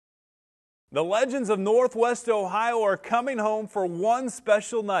The legends of Northwest Ohio are coming home for one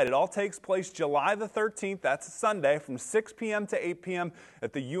special night. It all takes place July the 13th. That's a Sunday from 6 p.m. to 8 p.m.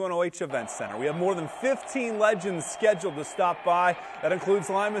 at the UNOH Event Center. We have more than 15 legends scheduled to stop by. That includes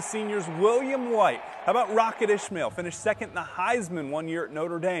Lima seniors William White. How about Rocket Ishmael? Finished second in the Heisman one year at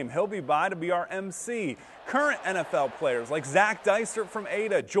Notre Dame. He'll be by to be our MC. Current NFL players like Zach Dysert from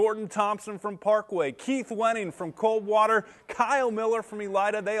Ada, Jordan Thompson from Parkway, Keith Wenning from Coldwater, Kyle Miller from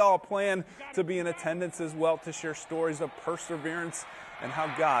Elida. They all plan to be in attendance as well to share stories of perseverance and how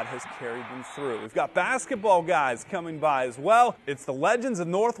God has carried them through. We've got basketball guys coming by as well. It's the Legends of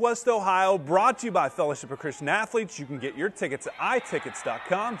Northwest Ohio, brought to you by Fellowship of Christian Athletes. You can get your tickets at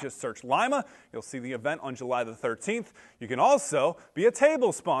itickets.com. Just search Lima. You'll see the event on July the 13th. You can also be a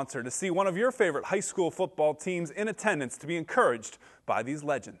table sponsor to see one of your favorite high school football teams in attendance, to be encouraged by these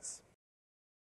legends.